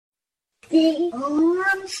the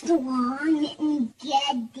Armstrong and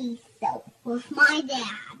Getty show with my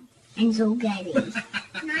dad and Joe Getty. And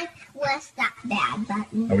I press that bad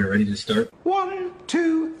button. Are we ready to start? 1,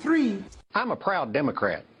 2, 3. I'm a proud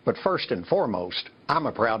Democrat, but first and foremost, I'm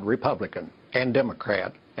a proud Republican and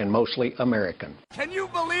Democrat and mostly American. Can you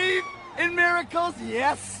believe in miracles?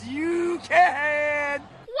 Yes, you can.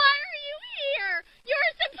 Why are you here? You're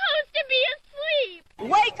supposed to be asleep.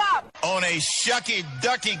 Wake up! On a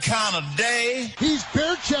shucky-ducky kind of day. He's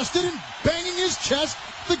bare-chested and banging his chest.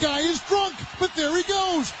 The guy is drunk, but there he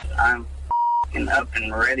goes. I'm up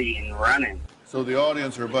and ready and running. So the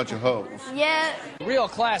audience are a bunch of hoes. Yeah. Real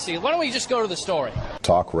classy. Why don't we just go to the story?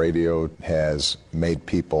 Talk radio has made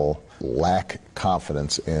people lack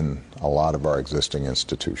confidence in a lot of our existing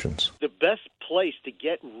institutions. The best place to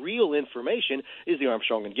get real information is the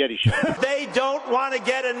Armstrong and Getty Show. They don't want to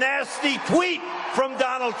get a nasty tweet from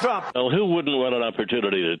Donald Trump. Well, who wouldn't want an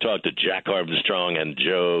opportunity to talk to Jack Armstrong and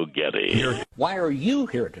Joe Getty? Why are you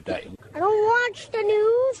here today? I don't watch the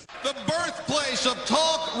news. The birthplace of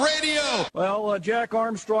talk radio. Well, Jack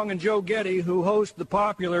Armstrong and Joe Getty, who host the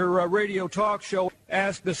popular radio talk show,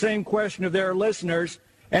 asked the same question of their listeners,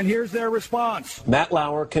 and here's their response. Matt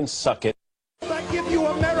Lauer can suck it. I give you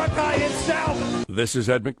America itself. This is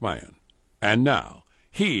Ed McMahon. And now,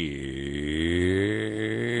 here's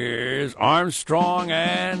Armstrong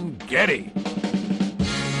and Getty.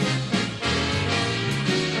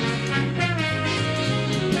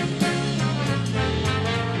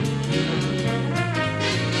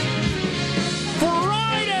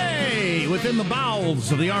 Friday! Within the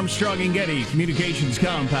bowels of the Armstrong and Getty Communications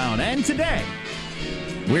compound. And today,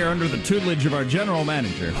 we're under the tutelage of our general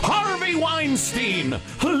manager, Harvey Weinstein,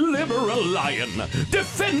 liberal lion,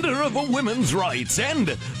 defender of women's rights,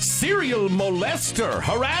 and serial molester,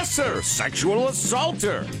 harasser, sexual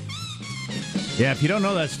assaulter. Yeah, if you don't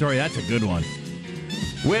know that story, that's a good one.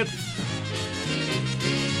 With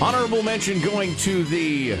honorable mention going to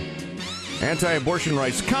the anti-abortion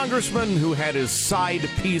rights congressman who had his side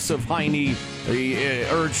piece of hiney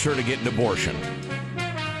urged her to get an abortion.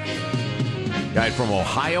 Guy from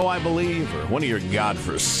Ohio, I believe, or one of your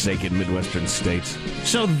godforsaken Midwestern states.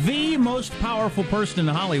 So the most powerful person in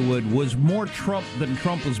Hollywood was more Trump than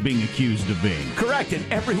Trump was being accused of being. Correct, and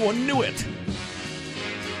everyone knew it.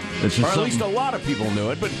 Or at least a lot of people knew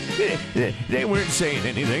it, but they weren't saying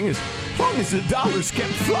anything as long as the dollars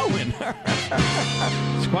kept flowing.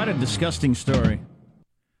 It's quite a disgusting story.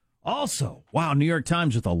 Also, wow, New York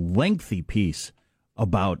Times with a lengthy piece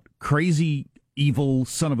about crazy, evil,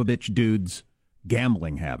 son of a bitch dudes'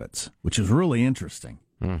 gambling habits, which is really interesting.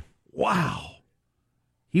 Wow.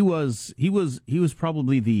 He was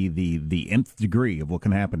probably the nth degree of what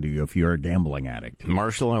can happen to you if you're a gambling addict.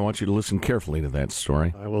 Marshall, I want you to listen carefully to that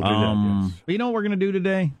story. I will do that, yes. But you know what we're going to do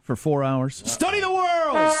today for 4 hours? Study the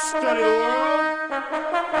world! Study the world!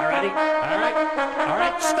 All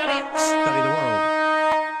right, study it! Study the world.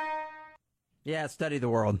 Yeah, study the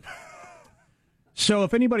world. So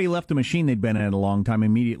if anybody left a machine they'd been at a long time,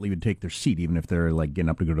 immediately would take their seat, even if they're like getting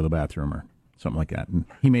up to go to the bathroom or something like that. And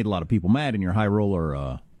he made a lot of people mad in your high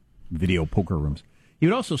roller video poker rooms. He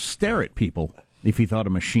would also stare at people if he thought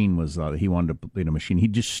a machine was, he wanted to play a machine.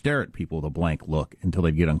 He'd just stare at people with a blank look until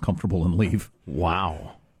they'd get uncomfortable and leave.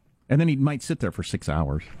 Wow. And then he might sit there for 6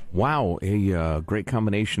 hours. Wow, a great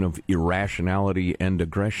combination of irrationality and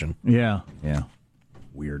aggression. Yeah.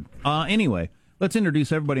 Weird. Anyway. Let's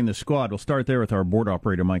introduce everybody in the squad. We'll start there with our board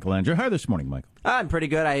operator, Michael Andrew. How this morning, Michael? I'm pretty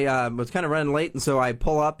good. I was kind of running late, and so I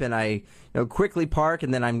pull up and I quickly park,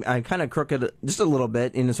 and then I'm kind of crooked just a little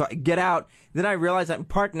bit, and so I get out. Then I realize I'm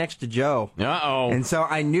parked next to Joe. Uh-oh. And so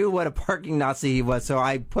I knew what a parking Nazi he was, so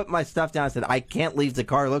I put my stuff down and said, I can't leave the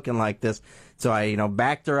car looking like this. So I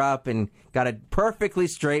backed her up and got it perfectly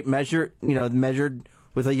straight, measured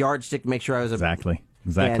with a yardstick to make sure I was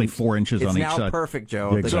Exactly 4 inches on each side. It's now perfect,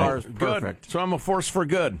 Joe. Exactly. The car is perfect. Good. So I'm a force for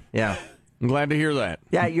good. Yeah. I'm glad to hear that.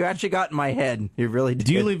 Yeah, you actually got in my head. You really did.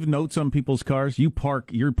 Do you leave notes on people's cars? Your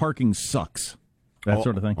parking sucks. That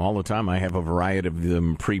sort of thing. All the time. I have a variety of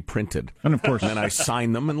them pre-printed. And of course. And then I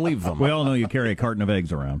sign them and leave them. We all know you carry a carton of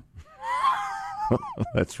eggs around.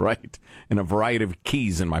 That's right. And a variety of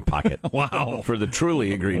keys in my pocket. Wow. For the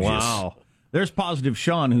truly egregious. Wow. There's positive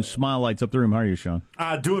Sean, whose smile lights up the room. How are you, Sean?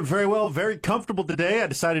 Doing very well. Very comfortable today. I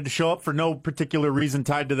decided to show up for no particular reason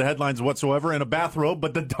tied to the headlines whatsoever in a bathrobe.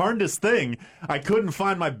 But the darndest thing, I couldn't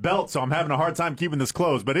find my belt, so I'm having a hard time keeping this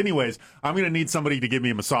closed. But anyways, I'm going to need somebody to give me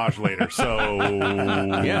a massage later. So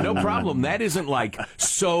yeah, no problem. That isn't like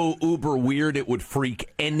so uber weird it would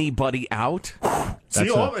freak anybody out. See,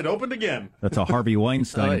 it opened again. That's a Harvey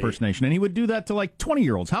Weinstein impersonation. And he would do that to like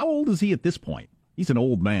 20-year-olds. How old is he at this point? He's an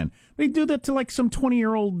old man. But he'd do that to like some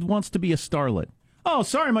 20-year-old wants to be a starlet. Oh,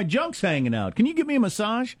 sorry, my junk's hanging out. Can you give me a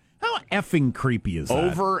massage? How effing creepy is that?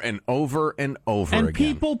 Over and over and over and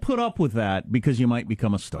again. People put up with that because you might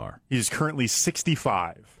become a star. He's currently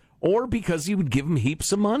 65. Or because he would give them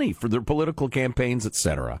heaps of money for their political campaigns,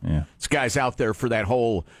 etc. Yeah. This guy's out there for that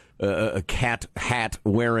whole cat hat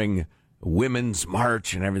wearing women's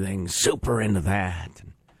march and everything. Super into that.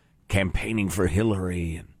 And campaigning for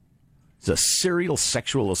Hillary. And he's a serial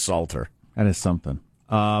sexual assaulter. That is something.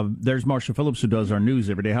 There's Marshall Phillips, who does our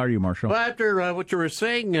news every day. How are you, Marshall? Well, after what you were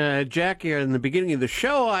saying, Jack, here in the beginning of the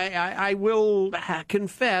show, I will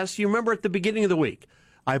confess, you remember at the beginning of the week,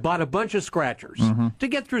 I bought a bunch of scratchers to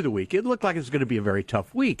get through the week. It looked like it was going to be a very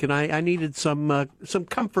tough week, and I needed some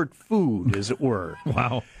comfort food, as it were.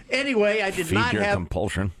 Wow. Anyway, I did not have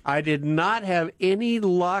compulsion. I did not have any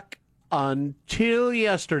luck until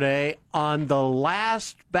yesterday on the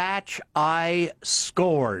last batch I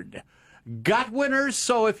scored. Got winners,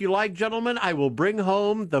 so if you like, gentlemen, I will bring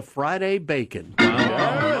home the Friday bacon.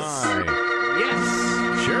 Yes.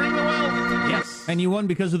 Sharing the wealth. Yes. And you won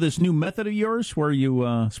because of this new method of yours where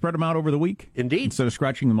you spread them out over the week? Indeed. Instead of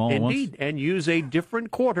scratching them all at once? Indeed, and use a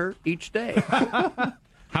different quarter each day.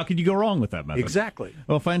 How could you go wrong with that method? Exactly.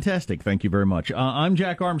 Well, fantastic. Thank you very much. I'm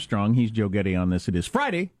Jack Armstrong. He's Joe Getty on this. It is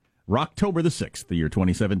Friday, Rocktober the 6th, the year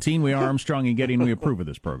 2017. We are Armstrong and Getty, and we approve of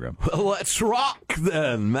this program. Well, let's rock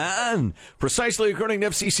then, man. Precisely according to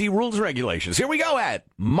FCC rules and regulations. Here we go, Ed.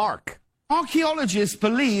 Mark. Archaeologists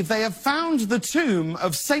believe they have found the tomb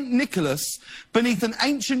of St. Nicholas beneath an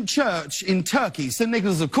ancient church in Turkey. St.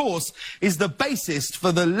 Nicholas, of course, is the bassist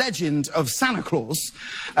for the legend of Santa Claus.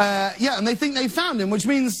 And they think they found him, which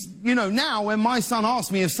means, you know, now when my son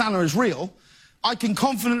asks me if Santa is real, I can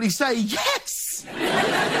confidently say, yes!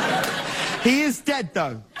 He is dead,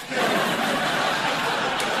 though.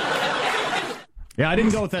 Yeah, I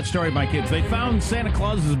didn't go with that story with my kids. They found Santa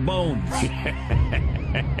Claus's bones.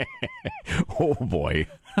 Oh, boy.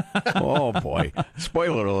 Oh, boy.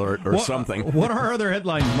 Spoiler alert or something. What are our other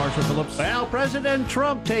headlines, Marshall Phillips? Well, President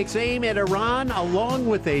Trump takes aim at Iran along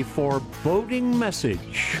with a foreboding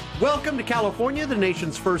message. Welcome to California, the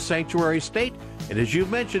nation's first sanctuary state. And as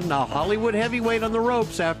you've mentioned, a Hollywood heavyweight on the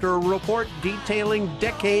ropes after a report detailing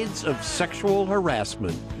decades of sexual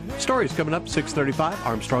harassment. Stories coming up, 6:35,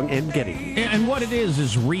 Armstrong and Getty. And what it is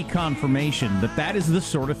reconfirmation that is the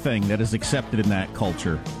sort of thing that is accepted in that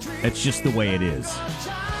culture. It's just the way it is.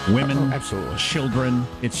 Women, absolutely. Children,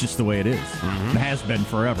 it's just the way it is. It has been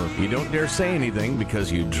forever. You don't dare say anything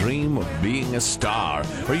because you dream of being a star,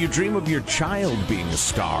 or you dream of your child being a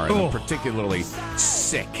star in a particularly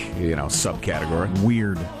sick, subcategory.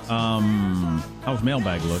 Weird. How's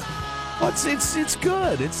mailbag look? Well, it's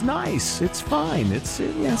good. It's nice. It's fine. It's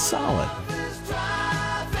solid.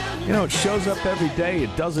 It shows up every day.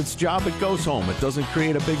 It does its job. It goes home. It doesn't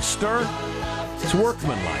create a big stir. It's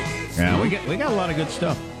workmanlike. Yeah, we got a lot of good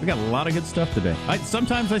stuff. We got a lot of good stuff today.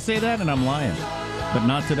 Sometimes I say that and I'm lying, but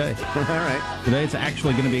not today. All right. Today it's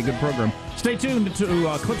actually going to be a good program. Stay tuned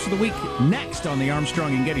to Clips of the Week next on the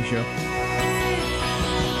Armstrong and Getty Show.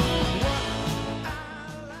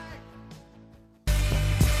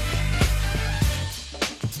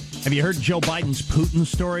 Have you heard Joe Biden's Putin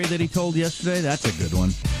story that he told yesterday? That's a good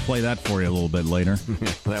one. Play that for you a little bit later.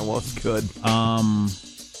 That was good.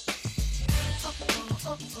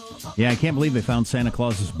 Yeah, I can't believe they found Santa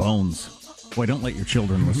Claus's bones. Boy, don't let your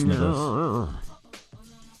children listen to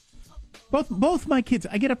this. Both my kids,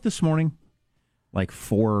 I get up this morning, like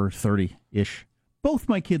 4:30-ish. Both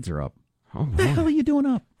my kids are up. Oh, what the hell are you doing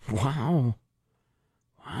up? Wow.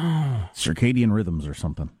 Circadian rhythms or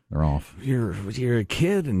something. They're off. You're a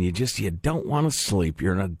kid and you don't want to sleep.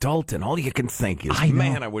 You're an adult and all you can think is,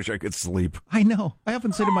 man, I wish I could sleep. I know. I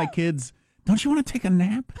often say to my kids, don't you want to take a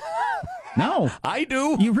nap? No. I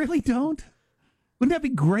do. You really don't? Wouldn't that be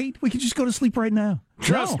great? We could just go to sleep right now.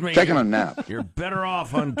 Trust me. Taking a nap. You're better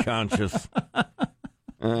off unconscious.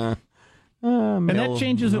 And that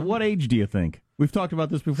changes at what age, do you think? We've talked about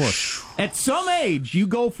this before. At some age, you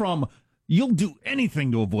go from you'll do anything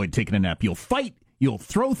to avoid taking a nap. You'll fight. You'll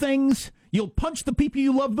throw things. You'll punch the people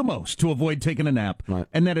you love the most to avoid taking a nap. Right.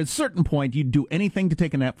 And then at a certain point, you'd do anything to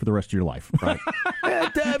take a nap for the rest of your life. Right.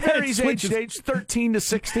 Varies age 13 to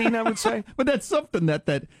 16, I would say. But that's something that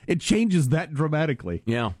it changes that dramatically.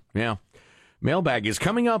 Yeah. Mailbag is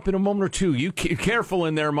coming up in a moment or two. You careful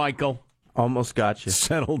in there, Michael. Almost got you.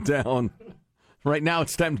 Settle down. Right now,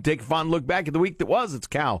 it's time to take a fond look back at the week that was. It's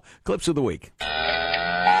Cal. Clips of the Week.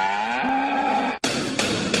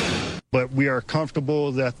 But we are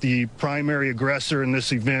comfortable that the primary aggressor in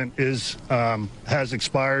this event has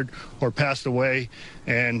expired or passed away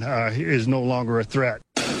and is no longer a threat.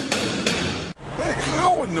 Hey,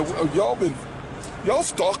 how in the world y'all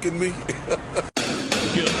stalking me?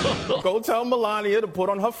 Go tell Melania to put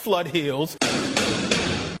on her flood heels.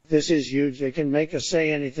 This is huge. They can make us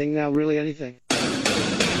say anything now, really anything.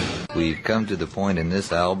 We've come to the point in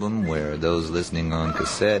this album where those listening on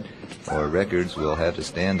cassette or records will have to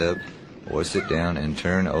stand up or sit down and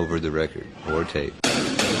turn over the record or tape.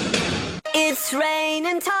 It's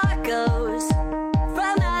raining tacos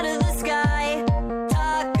from out of the sky.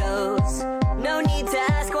 Tacos, no need to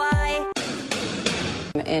ask why.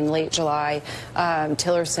 In late July,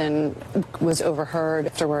 Tillerson was overheard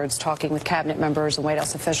afterwards talking with cabinet members and White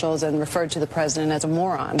House officials and referred to the president as a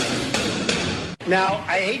moron. Now,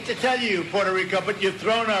 I hate to tell you, Puerto Rico, but you've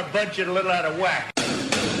thrown our budget a little out of whack.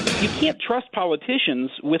 You can't trust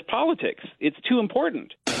politicians with politics. It's too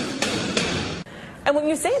important. And when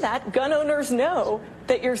you say that, gun owners know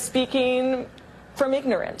that you're speaking from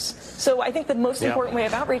ignorance. So I think the most important way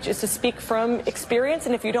of outreach is to speak from experience,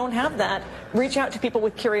 and if you don't have that, reach out to people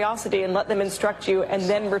with curiosity and let them instruct you, and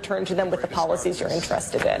then return to them with the policies you're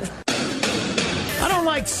interested in. I don't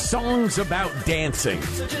like songs about dancing.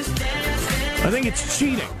 I think it's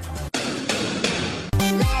cheating.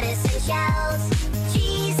 Lettuce and shells,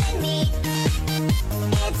 cheese and meat.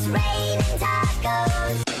 It's raining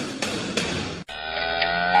tacos.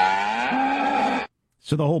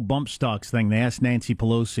 So the whole bump stocks thing, they asked Nancy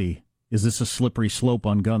Pelosi, is this a slippery slope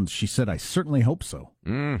on guns? She said, I certainly hope so.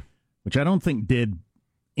 Which I don't think did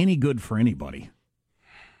any good for anybody.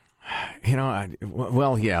 You know,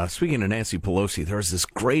 speaking of Nancy Pelosi, there was this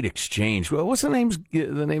great exchange. What's the name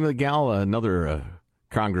of the gal? Another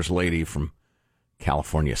Congress lady from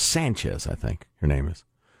California, Sanchez, I think her name is.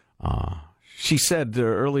 She said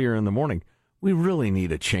earlier in the morning, we really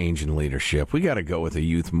need a change in leadership. We got to go with a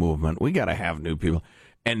youth movement. We got to have new people.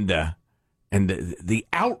 And the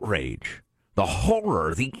outrage, the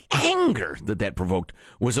horror, the anger that provoked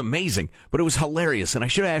was amazing. But it was hilarious. And I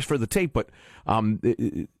should have asked for the tape, but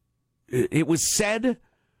it was said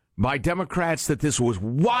by Democrats that this was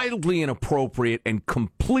wildly inappropriate and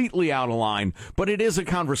completely out of line, but it is a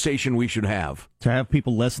conversation we should have. To have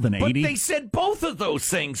people less than 80? But they said both of those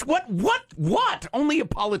things. What? Only a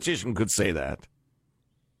politician could say that.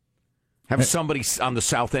 Have somebody on the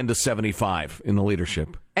south end of 75 in the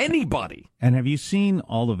leadership. Anybody. And have you seen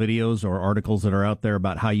all the videos or articles that are out there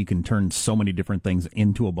about how you can turn so many different things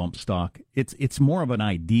into a bump stock? It's more of an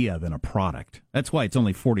idea than a product. That's why it's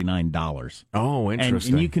only $49. Oh,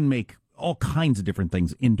 interesting. And you can make all kinds of different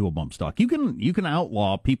things into a bump stock. You can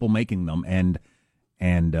outlaw people making them, and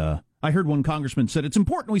I heard one congressman said it's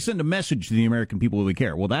important we send a message to the American people that we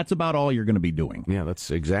care. Well, that's about all you're going to be doing. Yeah,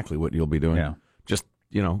 that's exactly what you'll be doing. Yeah. Just,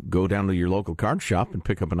 go down to your local card shop and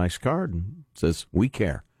pick up a nice card and it says, we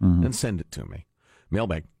care, and send it to me.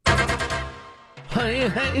 Mailbag. Hey,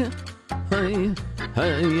 hey, hey,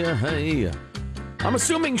 hey, hey. I'm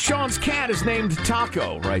assuming Sean's cat is named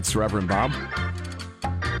Taco, writes Reverend Bob.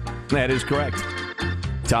 That is correct.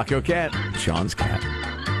 Taco Cat, Sean's cat.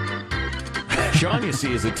 Sean, you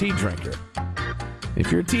see, is a tea drinker.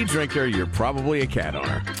 If you're a tea drinker, you're probably a cat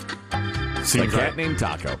owner. Seems a cat named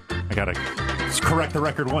Taco. I gotta correct the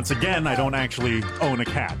record once again. I don't actually own a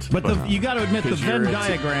cat. But you got to admit, the Venn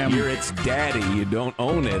diagram... You're its daddy. You don't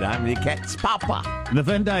own it. I'm the cat's papa. The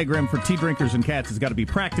Venn diagram for tea drinkers and cats has got to be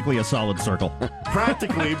practically a solid circle.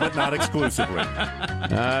 Practically, but not exclusively.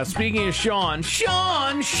 Speaking of Sean...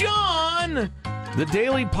 The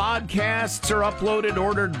daily podcasts are uploaded,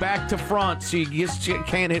 ordered back to front, so you just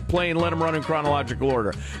can't hit play and let them run in chronological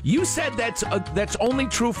order. You said that's only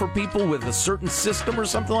true for people with a certain system or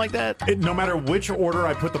something like that? No matter which order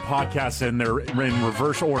I put the podcasts in, they're in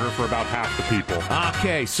reverse order for about half the people.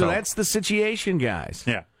 Okay, so that's the situation, guys.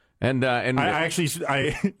 Yeah. And I can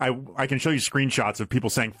show you screenshots of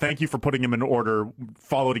people saying thank you for putting them in order,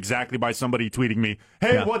 followed exactly by somebody tweeting me,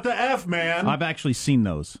 "Hey, what the F, man?" I've actually seen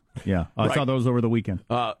those. Yeah, I saw those over the weekend.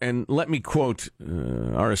 And let me quote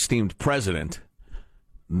our esteemed president: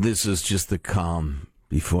 "This is just the calm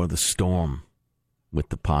before the storm with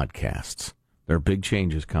the podcasts. There are big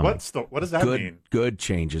changes coming. What does that mean? Good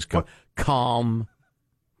changes coming. Calm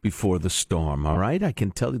before the storm. All right, I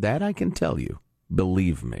can tell you that. I can tell you."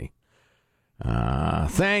 Believe me.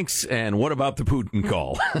 Thanks. And what about the Putin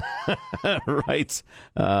call? Right,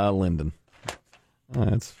 Lyndon.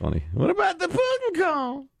 That's funny. What about the Putin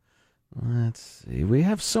call? Let's see. We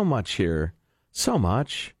have so much here. So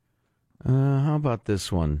much. How about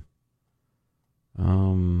this one?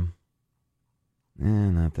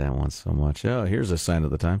 Not that one so much. Oh, here's a sign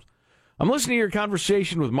of the times. I'm listening to your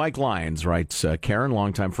conversation with Mike Lyons, writes Karen,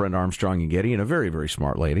 longtime friend Armstrong and Getty, and a very, very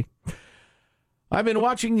smart lady. I've been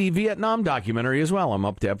watching the Vietnam documentary as well. I'm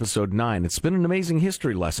up to episode 9. It's been an amazing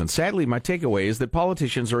history lesson. Sadly, my takeaway is that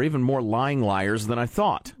politicians are even more lying liars than I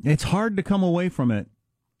thought. It's hard to come away from it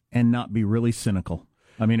and not be really cynical.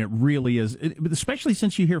 I mean, it really is, especially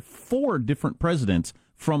since you hear 4 different presidents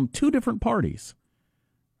from 2 different parties,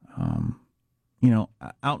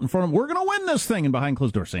 out in front of them, we're going to win this thing, and behind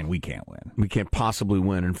closed doors saying we can't win. We can't possibly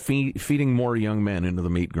win, and feeding more young men into the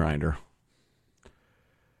meat grinder.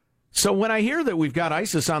 So when I hear that we've got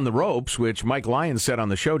ISIS on the ropes, which Mike Lyons said on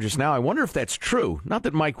the show just now, I wonder if that's true. Not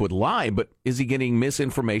that Mike would lie, but is he getting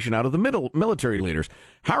misinformation out of the military leaders?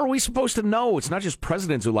 How are we supposed to know? It's not just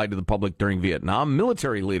presidents who lied to the public during Vietnam.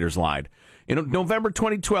 Military leaders lied. In November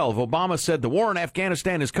 2012, Obama said the war in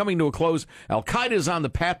Afghanistan is coming to a close. Al-Qaeda is on the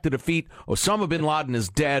path to defeat. Osama bin Laden is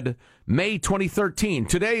dead. May 2013.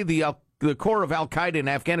 Today, the core of Al-Qaeda in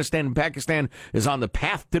Afghanistan and Pakistan is on the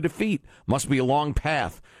path to defeat. Must be a long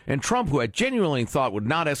path. And Trump, who I genuinely thought would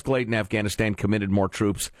not escalate in Afghanistan, committed more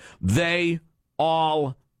troops. They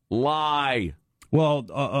all lie. Well,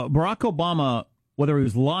 Barack Obama, whether he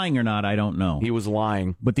was lying or not, I don't know. He was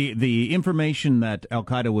lying. But the information that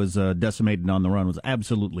Al-Qaeda was decimated on the run was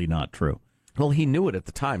absolutely not true. Well, he knew it at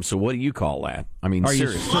the time, so what do you call that? I mean, Are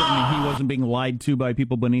seriously. you certain he wasn't being lied to by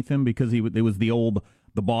people beneath him because it was the old,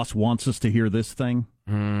 the boss wants us to hear this thing?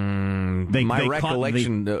 My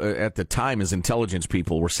recollection at the time is intelligence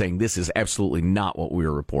people were saying this is absolutely not what we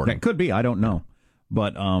were reporting. That could be. I don't know.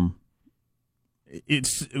 But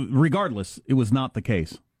it's regardless, it was not the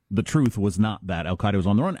case. The truth was not that Al-Qaeda was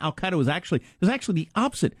on the run. Al-Qaeda was actually the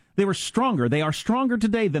opposite. They were stronger. They are stronger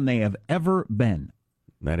today than they have ever been.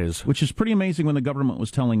 That is. Which is pretty amazing when the government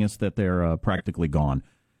was telling us that they're practically gone.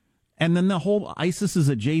 And then the whole ISIS is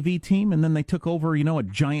a JV team, and then they took over, a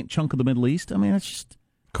giant chunk of the Middle East. I mean, it's just...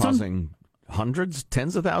 Causing hundreds,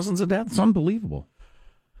 tens of thousands of deaths? It's unbelievable.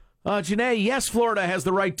 Janae, yes, Florida has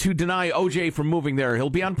the right to deny OJ from moving there. He'll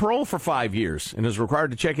be on parole for 5 years and is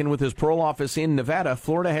required to check in with his parole office in Nevada.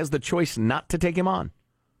 Florida has the choice not to take him on.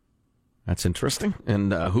 That's interesting.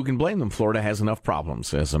 And who can blame them? Florida has enough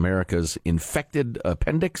problems. As America's infected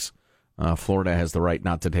appendix, Florida has the right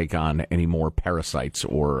not to take on any more parasites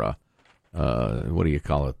or, what do you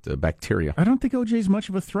call it, bacteria. I don't think OJ's much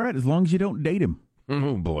of a threat as long as you don't date him.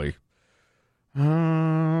 Oh, boy.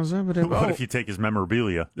 What if you take his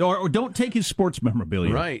memorabilia? Or don't take his sports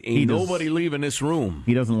memorabilia. Right. Ain't nobody leaving this room.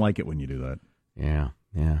 He doesn't like it when you do that.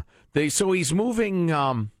 Yeah. So he's moving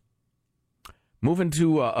to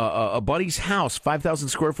a buddy's house, 5,000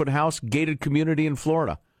 square foot house, gated community in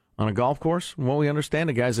Florida on a golf course. From what we understand,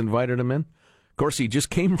 the guy's invited him in. Of course, he just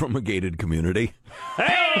came from a gated community.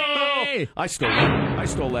 Hey! I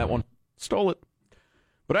stole that one. Stole it.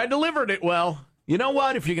 But I delivered it well. You know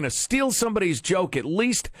what? If you're going to steal somebody's joke, at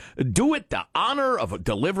least do it the honor of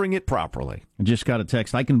delivering it properly. I just got a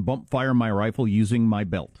text. I can bump fire my rifle using my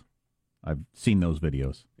belt. I've seen those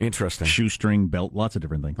videos. Interesting. Shoestring, belt, lots of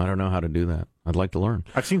different things. I don't know how to do that. I'd like to learn.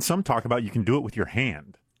 I've seen some talk about you can do it with your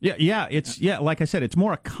hand. Yeah. Like I said, it's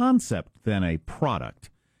more a concept than a product.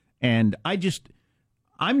 And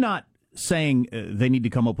I'm not saying they need to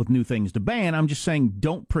come up with new things to ban. I'm just saying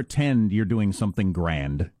don't pretend you're doing something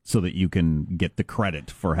grand so that you can get the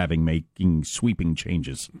credit for making sweeping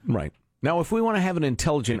changes. Right. Now, if we want to have an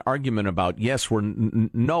intelligent argument about, yes, we're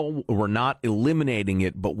not eliminating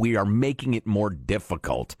it, but we are making it more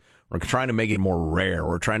difficult. We're trying to make it more rare.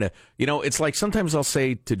 We're trying to, it's like sometimes I'll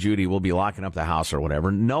say to Judy, we'll be locking up the house or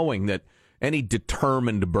whatever, knowing that any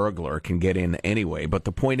determined burglar can get in anyway. But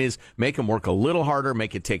the point is, make them work a little harder,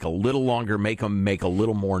 make it take a little longer, make them make a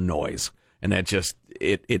little more noise. And that just,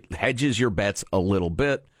 it hedges your bets a little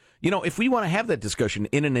bit. If we want to have that discussion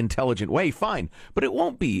in an intelligent way, fine. But it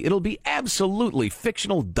won't be. It'll be absolutely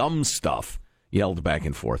fictional, dumb stuff yelled back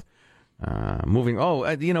and forth. Moving.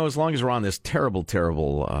 As long as we're on this terrible,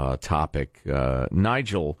 terrible topic,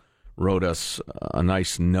 Nigel wrote us a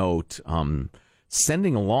nice note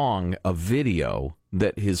sending along a video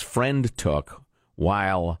that his friend took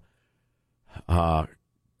while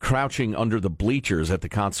crouching under the bleachers at the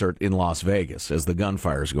concert in Las Vegas as the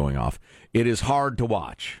gunfire is going off. It is hard to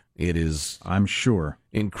watch. It is, I'm sure,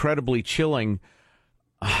 incredibly chilling,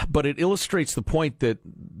 but it illustrates the point that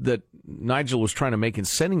Nigel was trying to make in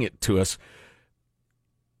sending it to us.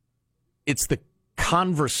 It's the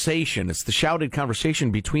conversation. It's the shouted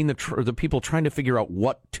conversation between the people trying to figure out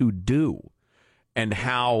what to do. And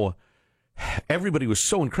how everybody was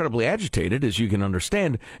so incredibly agitated, as you can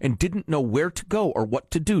understand, and didn't know where to go or what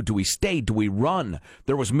to do. Do we stay? Do we run?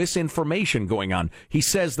 There was misinformation going on. He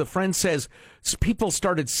says, the friend says, people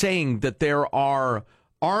started saying that there are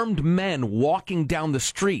armed men walking down the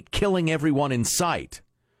street, killing everyone in sight,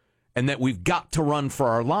 and that we've got to run for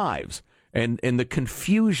our lives. And the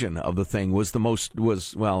confusion of the thing was it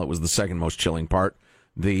was the second most chilling part.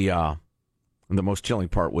 The most chilling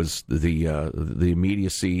part was the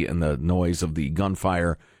immediacy and the noise of the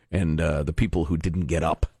gunfire and the people who didn't get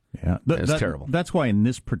up. Yeah, it's terrible. That's why in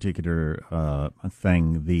this particular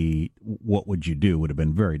thing, the what would you do would have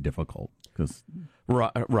been very difficult because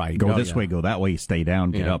right, go this way, go that way, stay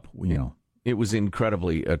down, get up. You know, it was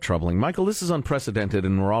incredibly troubling. Michael, this is unprecedented,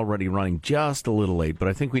 and we're already running just a little late. But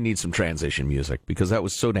I think we need some transition music because that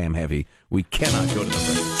was so damn heavy. We cannot go to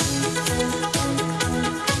the break.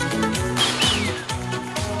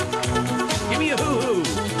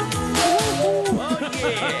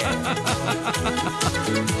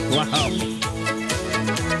 Wow.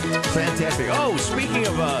 Fantastic. Oh, speaking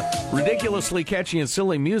of ridiculously catchy and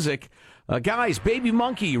silly music, guys, Baby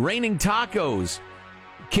Monkey, Raining Tacos,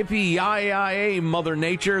 Kippy, Yaya, Mother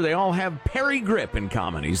Nature, they all have Perry Grip in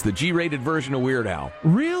common. He's the G-rated version of Weird Al.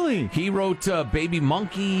 Really? He wrote Baby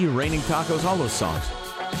Monkey, Raining Tacos, all those songs.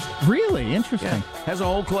 Really? Interesting. Yeah. Has a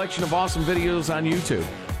whole collection of awesome videos on YouTube.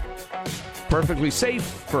 Perfectly safe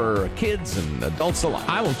for kids and adults alike.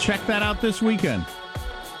 I will check that out this weekend.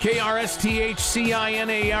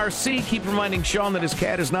 KRSTHCINARC. Keep reminding Sean that his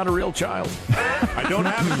cat is not a real child. I don't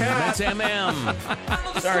have a cat. That's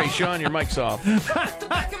MM. Sorry, Sean, your mic's off.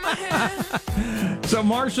 So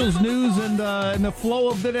Marshall's news and the flow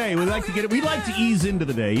of the day. We'd like to ease into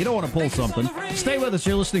the day. You don't want to pull something. Stay with us.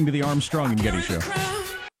 You're listening to the Armstrong and Getty Show.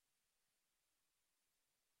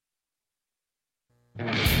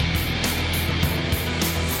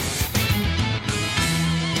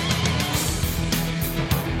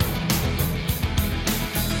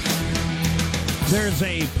 There's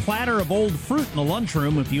a platter of old fruit in the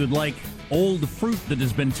lunchroom if you would like old fruit that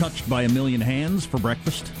has been touched by a million hands for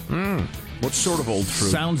breakfast. What sort of old fruit?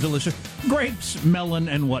 Sounds delicious. Grapes, melon,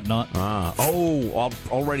 and whatnot.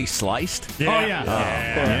 Already sliced?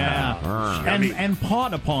 Yeah. And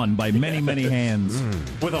pawed upon by many, many hands.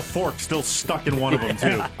 With a fork still stuck in one of them,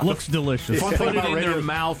 too. Looks delicious. Fun thing about in their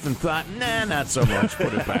mouth and thought, nah, not so much.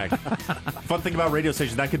 Put it back. Fun thing about radio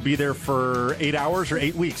stations, that could be there for 8 hours or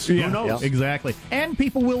 8 weeks. Yeah, Who knows? Exactly. And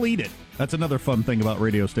people will eat it. That's another fun thing about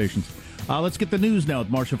radio stations. Let's get the news now with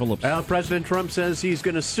Marshall Phillips. President Trump says he's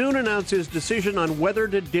going to soon announce his decision on whether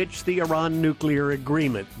to ditch the Iran nuclear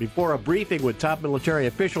agreement. Before a briefing with top military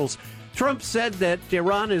officials, Trump said that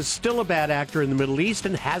Iran is still a bad actor in the Middle East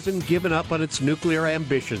and hasn't given up on its nuclear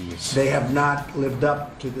ambitions. They have not lived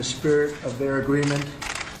up to the spirit of their agreement.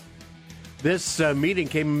 This meeting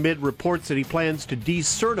came amid reports that he plans to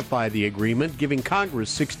decertify the agreement, giving Congress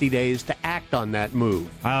 60 days to act on that move.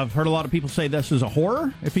 I've heard a lot of people say this is a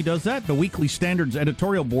horror if he does that. The Weekly Standard's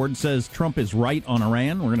editorial board says Trump is right on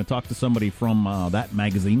Iran. We're going to talk to somebody from that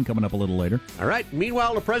magazine coming up a little later. All right.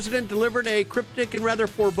 Meanwhile, the president delivered a cryptic and rather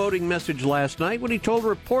foreboding message last night when he told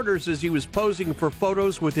reporters as he was posing for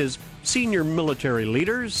photos with his senior military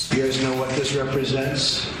leaders. You guys know what this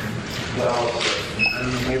represents? Well, I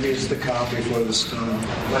don't know, maybe it's the calm before the storm.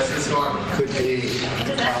 What's the storm? Could be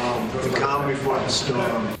the calm before the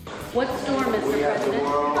storm. What storm, Mr. We have the President?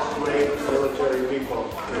 world's great military people.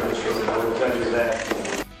 I will tell you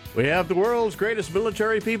that. We have the world's greatest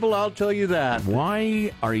military people, I'll tell you that.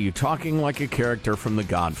 Why are you talking like a character from The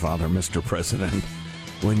Godfather, Mr. President?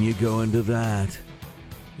 When you go into that,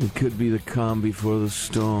 it could be the calm before the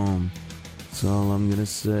storm. That's all I'm going to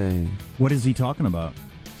say. What is he talking about?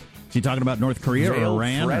 Is he talking about North Korea or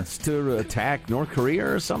Iran? Threats to attack North Korea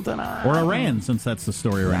or something? Or Iran, since that's the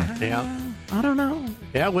story around. Yeah. I don't know.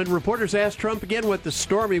 Yeah, when reporters asked Trump again what the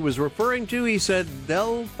storm he was referring to, he said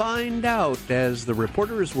they'll find out as the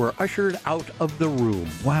reporters were ushered out of the room.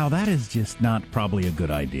 Wow, that is just not probably a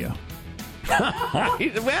good idea.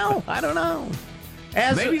 Well, I don't know.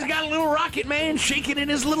 Maybe he's got a little Rocket Man shaking in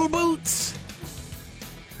his little boots.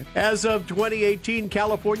 As of 2018,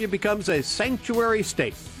 California becomes a sanctuary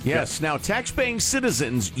state. Yes. Now, tax-paying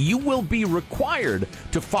citizens, you will be required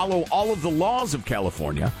to follow all of the laws of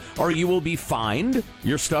California, or you will be fined,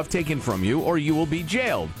 your stuff taken from you, or you will be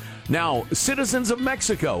jailed. Now, citizens of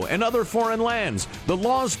Mexico and other foreign lands, the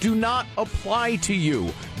laws do not apply to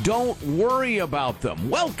you. Don't worry about them.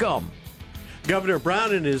 Welcome. Governor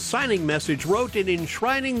Brown, in his signing message, wrote, in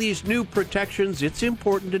enshrining these new protections, it's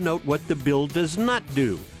important to note what the bill does not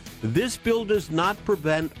do. This bill does not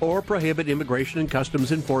prevent or prohibit Immigration and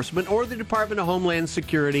Customs Enforcement or the Department of Homeland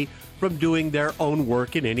Security from doing their own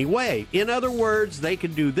work in any way. In other words, they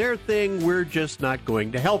can do their thing. We're just not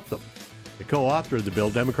going to help them. The co-author of the bill,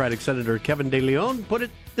 Democratic Senator Kevin De Leon, put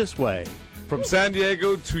it this way. From San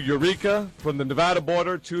Diego to Eureka, from the Nevada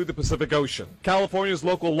border to the Pacific Ocean, California's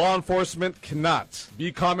local law enforcement cannot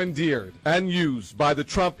be commandeered and used by the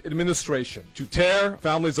Trump administration to tear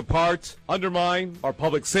families apart, undermine our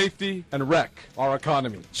public safety, and wreck our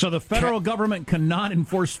economy. So the federal government cannot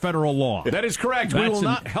enforce federal law. That is correct. We will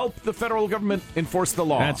not help the federal government enforce the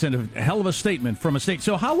law. That's a hell of a statement from a state.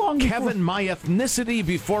 So how long... Kevin, my ethnicity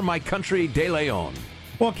before my country, De Leon.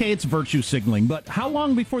 Well, okay, it's virtue signaling, but how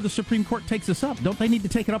long before the Supreme Court takes this up? Don't they need to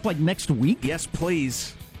take it up like next week? Yes,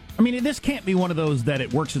 please. I mean, this can't be one of those that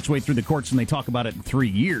it works its way through the courts and they talk about it in 3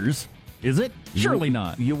 years, is it? Surely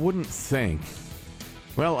not. You wouldn't think.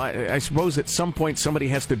 Well, I suppose at some point somebody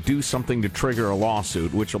has to do something to trigger a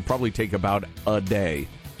lawsuit, which will probably take about a day.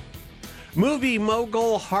 Movie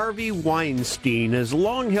mogul Harvey Weinstein has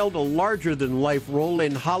long held a larger-than-life role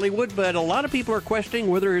in Hollywood, but a lot of people are questioning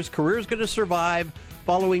whether his career is going to survive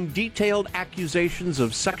following detailed accusations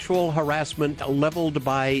of sexual harassment leveled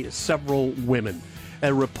by several women.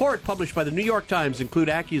 A report published by the New York Times include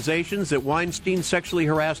accusations that Weinstein sexually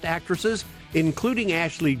harassed actresses, including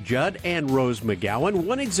Ashley Judd and Rose McGowan.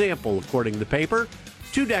 One example, according to the paper,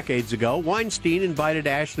 2 decades ago, Weinstein invited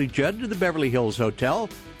Ashley Judd to the Beverly Hills Hotel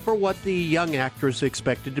for what the young actress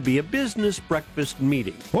expected to be a business breakfast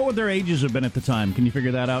meeting. What would their ages have been at the time? Can you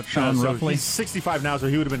figure that out, Sean, so roughly? He's 65 now, so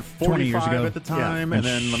he would have been 20 years 45 ago. at the time, Yeah. and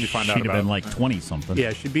then let me find out about She'd have been like 20-something.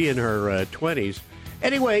 Yeah, she'd be in her 20s.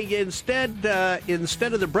 Anyway, instead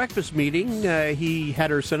of the breakfast meeting, he had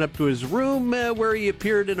her sent up to his room where he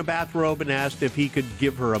appeared in a bathrobe and asked if he could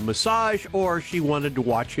give her a massage or she wanted to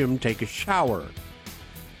watch him take a shower.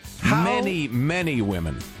 Many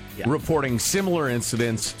women reporting similar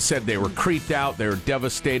incidents said they were creeped out, they were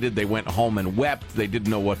devastated, they went home and wept, they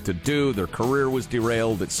didn't know what to do, their career was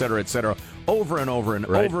derailed, etc., over and over and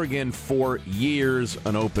over again for years,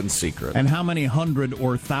 an open secret. And how many 100 or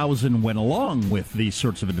 1,000 went along with these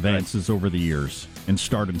sorts of advances over the years and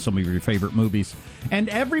starred in some of your favorite movies? And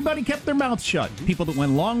everybody kept their mouths shut. People that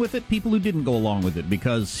went along with it, people who didn't go along with it,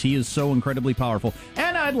 because he is so incredibly powerful.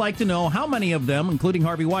 And I'd like to know how many of them, including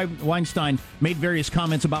Harvey Weinstein, made various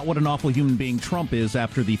comments about what an awful human being Trump is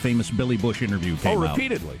after the famous Billy Bush interview came out.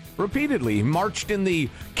 Repeatedly. He marched in the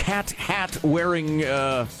cat hat wearing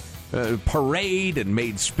parade and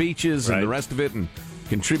made speeches and the rest of it, and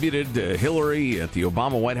contributed to Hillary at the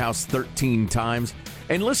Obama White House 13 times.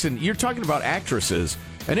 And listen, you're talking about actresses,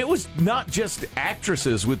 and it was not just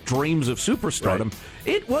actresses with dreams of superstardom.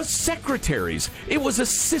 It was secretaries. It was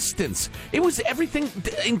assistants. It was everything,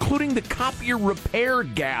 including the copier repair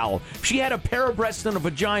gal. She had a pair of breasts and a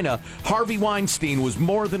vagina. Harvey Weinstein was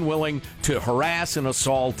more than willing to harass and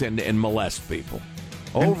assault and molest people.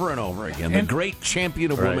 Over and over again. The great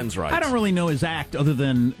champion of women's rights. I don't really know his act other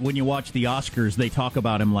than when you watch the Oscars, they talk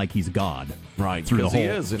about him like he's God. Right, through the because he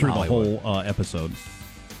is in through Hollywood. the whole episode.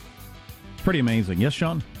 It's pretty amazing. Yes,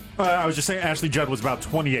 Sean? I was just saying Ashley Judd was about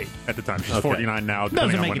 28 at the time. She's 49 now. It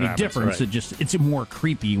doesn't make any difference. It's more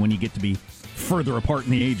creepy when you get to be further apart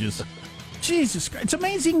in the ages. Jesus Christ. It's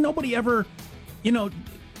amazing nobody ever,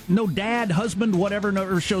 no dad, husband, whatever,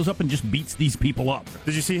 never shows up and just beats these people up.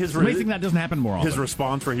 Did you see his? It's amazing that doesn't happen more often. His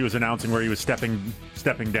response where he was announcing where he was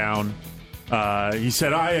stepping down. He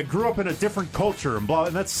said, "I grew up in a different culture," and blah.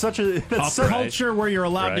 And that's such a culture where you're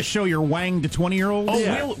allowed to show your wang to 20-year-olds. Oh,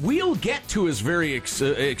 yeah. We'll get to his very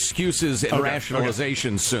excuses and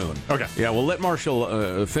rationalizations soon. Okay. Yeah, we'll let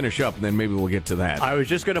Marshall finish up, and then maybe we'll get to that. I was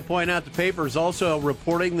just going to point out the paper is also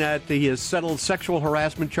reporting that he has settled sexual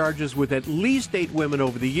harassment charges with at least 8 women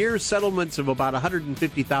over the years, settlements of about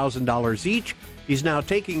 $150,000 each. He's now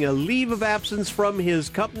taking a leave of absence from his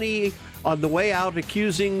company on the way out,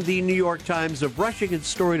 accusing the New York Times of rushing its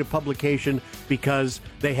story to publication because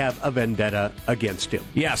they have a vendetta against him.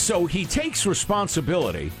 Yeah, so he takes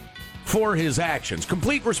responsibility for his actions,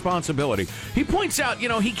 complete responsibility. He points out,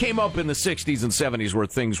 he came up in the 60s and 70s where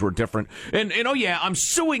things were different. And oh yeah, I'm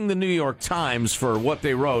suing the New York Times for what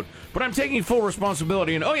they wrote, but I'm taking full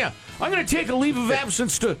responsibility. And oh yeah, I'm going to take a leave of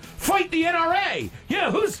absence to fight the NRA.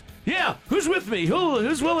 Who's with me?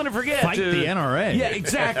 Who's willing to forget? Fight the NRA. Yeah,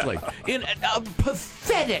 exactly. In a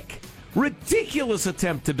pathetic, ridiculous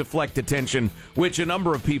attempt to deflect attention, which a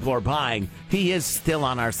number of people are buying. He is still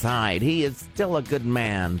on our side. He is still a good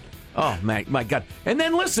man. Oh, my God. And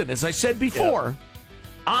then listen, as I said before,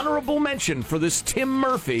 honorable mention for this Tim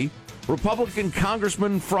Murphy, Republican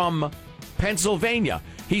congressman from Pennsylvania.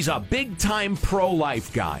 He's a big-time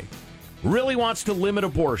pro-life guy. Really wants to limit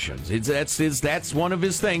abortions. That's one of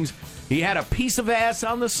his things. He had a piece of ass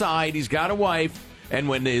on the side. He's got a wife. And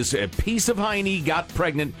when his piece of hiney got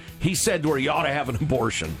pregnant, he said to her, you ought to have an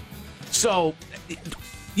abortion. So,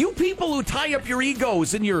 you people who tie up your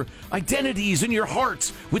egos and your identities and your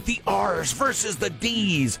hearts with the R's versus the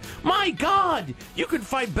D's, my God, you can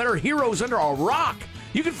find better heroes under a rock.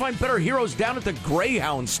 You can find better heroes down at the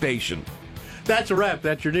Greyhound station. That's a wrap.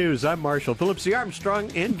 That's your news. I'm Marshall Phillips, the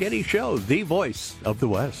Armstrong and Getty Show, the voice of the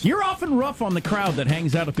West. You're often rough on the crowd that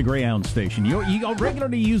hangs out at the Greyhound station. You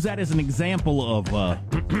regularly use that as an example of the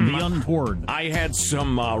untoward. I had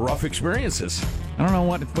some rough experiences. I don't know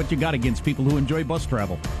what you got against people who enjoy bus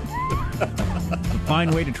travel. It's a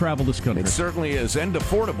fine way to travel this country. It certainly is, and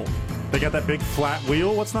affordable. They got that big flat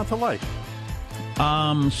wheel. What's not to like?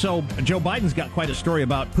 So Joe Biden's got quite a story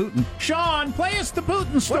about Putin. Sean, play us the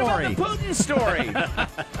Putin story. What about the Putin story?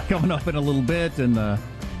 Coming up in a little bit, and the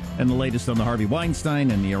latest on the Harvey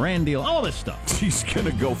Weinstein and the Iran deal, all this stuff. He's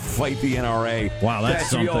gonna go fight the NRA. Wow,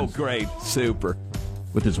 that's something. Oh, great, super.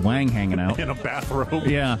 With his wang hanging out in a bathrobe.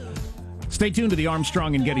 Yeah. Stay tuned to the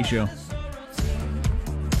Armstrong and Getty Show.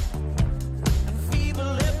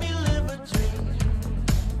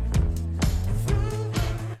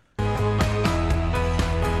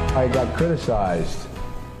 I got criticized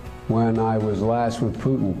when I was last with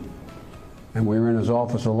Putin, and we were in his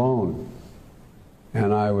office alone.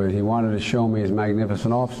 And he wanted to show me his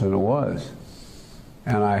magnificent office, and it was.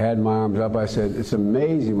 And I had my arms up. I said, "It's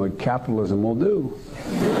amazing what capitalism will do."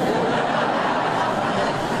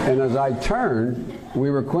 And as I turned,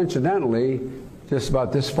 we were coincidentally just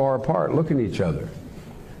about this far apart, looking at each other.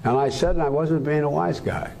 And I said, and I wasn't being a wise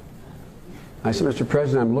guy, I said, "Mr.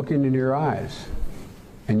 President, I'm looking into your eyes,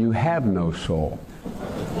 and you have no soul."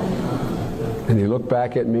 And he looked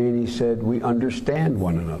back at me and he said, "We understand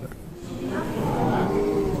one another."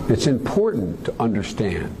 It's important to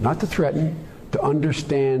understand, not to threaten, to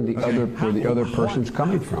understand where the other person's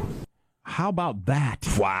coming from. How about that?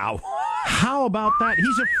 Wow. How about that?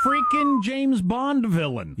 He's a freaking James Bond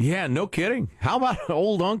villain. Yeah, no kidding. How about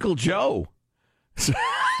old Uncle Joe?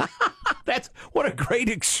 What a great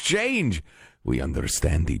exchange. We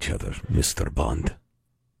understand each other, Mr. Bond.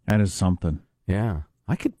 That is something. Yeah.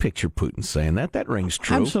 I could picture Putin saying that. That rings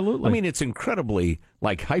true. Absolutely. I mean, it's incredibly,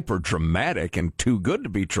 hyper dramatic and too good to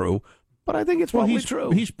be true, but I think it's probably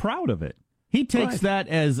true. He's proud of it. He takes that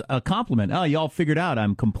as a compliment. Oh, y'all figured out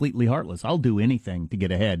I'm completely heartless. I'll do anything to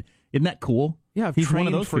get ahead. Isn't that cool? Yeah, I've He's trained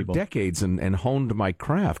one of those for people. decades and honed my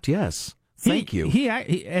craft. Yes. Thank you. He,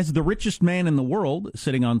 as the richest man in the world,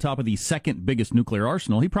 sitting on top of the second biggest nuclear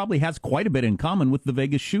arsenal, he probably has quite a bit in common with the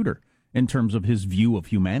Vegas shooter in terms of his view of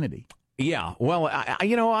humanity. Yeah, well,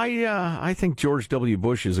 I think George W.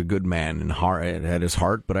 Bush is a good man at his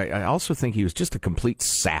heart, but I also think he was just a complete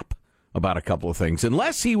sap about a couple of things.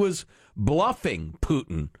 Unless he was bluffing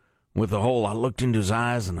Putin with the whole, I looked into his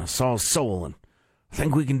eyes and I saw his soul, and I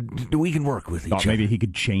think we can work with each other. Maybe he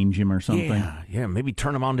could change him or something. Yeah, maybe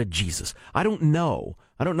turn him on to Jesus. I don't know.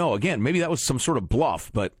 Again, maybe that was some sort of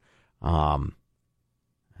bluff, but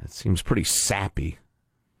it seems pretty sappy.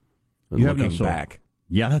 You have no looking soul. back.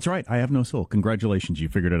 Yeah, that's right. I have no soul. Congratulations, you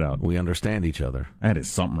figured it out. We understand each other. That is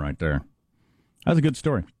something right there. That's a good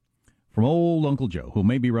story. From old Uncle Joe, who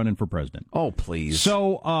may be running for president. Oh, please.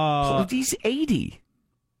 So, he's 80.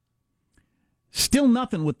 Still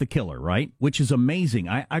nothing with the killer, right? Which is amazing.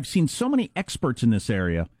 I've seen so many experts in this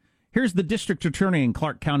area. Here's the district attorney in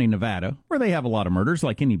Clark County, Nevada, where they have a lot of murders,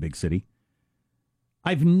 like any big city.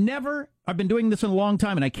 I've been doing this in a long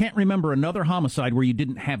time, and I can't remember another homicide where you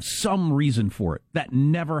didn't have some reason for it. That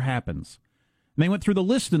never happens. And they went through the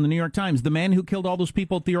list in the New York Times. The man who killed all those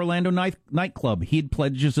people at the Orlando nightclub, he had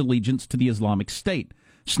pledged his allegiance to the Islamic State.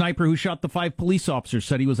 Sniper who shot the 5 police officers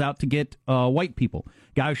said he was out to get white people.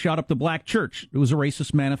 Guy who shot up the black church, it was a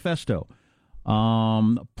racist manifesto.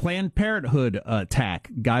 Planned Parenthood attack.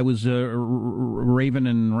 Guy was raving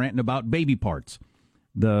and ranting about baby parts.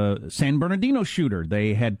 The San Bernardino shooter,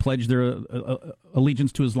 they had pledged their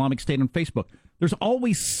allegiance to Islamic State on Facebook. There's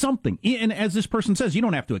always something. And as this person says, you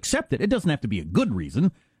don't have to accept it. It doesn't have to be a good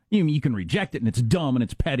reason. You can reject it, and it's dumb, and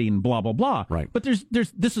it's petty, and blah, blah, blah. Right. But this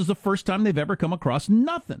is the first time they've ever come across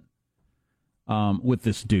nothing with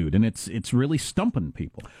this dude, and it's really stumping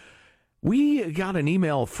people. We got an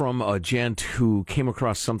email from a gent who came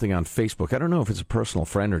across something on Facebook. I don't know if it's a personal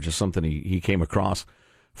friend or just something he came across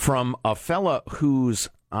from a fella whose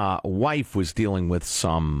wife was dealing with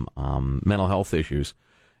some mental health issues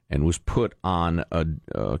and was put on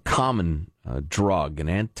a common drug, an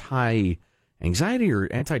anti-anxiety or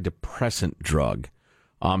antidepressant drug,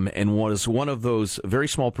 and was one of those very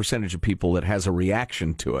small percentage of people that has a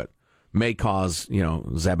reaction to it. May cause,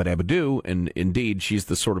 zabba-dabba-doo, and indeed, she's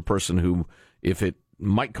the sort of person who, if it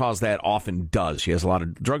might cause that, often does. She has a lot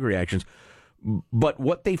of drug reactions. But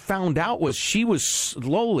what they found out was she was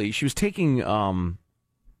taking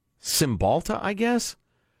Cymbalta, I guess,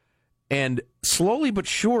 and slowly but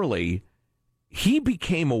surely, he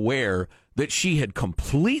became aware that she had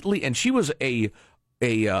completely, and she was a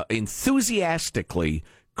enthusiastically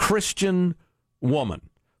Christian woman,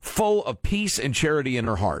 full of peace and charity in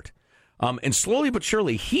her heart. And slowly but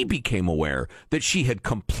surely, he became aware that she had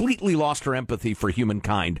completely lost her empathy for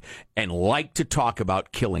humankind and liked to talk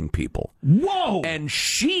about killing people. Whoa! And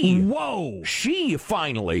she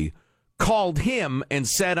finally called him and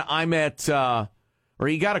said, I'm at, or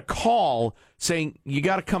he got a call saying, you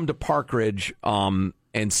got to come to Park Ridge and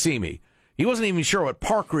see me. He wasn't even sure what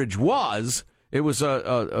Park Ridge was. It was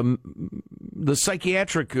the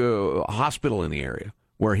psychiatric hospital in the area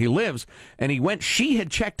where he lives, and he went. She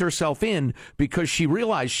had checked herself in because she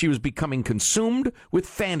realized she was becoming consumed with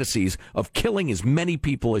fantasies of killing as many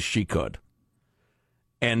people as she could.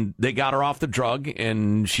 And they got her off the drug,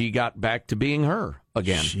 and she got back to being her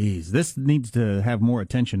again. Jeez, this needs to have more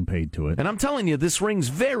attention paid to it. And I'm telling you, this rings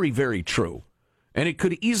very, very true. And it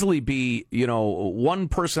could easily be, one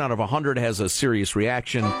person out of 100 has a serious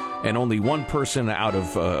reaction, and only one person out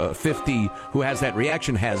of 50 who has that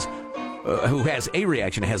reaction has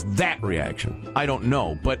that reaction. I don't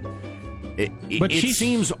know, but it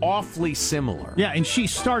seems awfully similar. Yeah, and she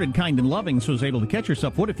started kind and loving, so was able to catch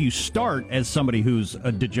herself. What if you start as somebody who's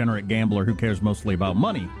a degenerate gambler who cares mostly about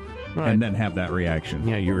money, and then have that reaction?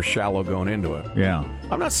 Yeah, you were shallow going into it. Yeah.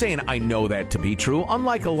 I'm not saying I know that to be true.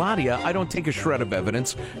 Unlike Eladia, I don't take a shred of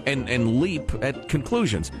evidence and leap at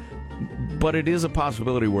conclusions. But it is a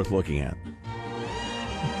possibility worth looking at.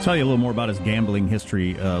 I'll tell you a little more about his gambling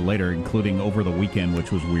history later, including over the weekend,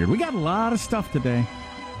 which was weird. We got a lot of stuff today.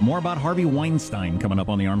 More about Harvey Weinstein coming up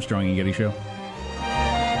on the Armstrong and Getty Show.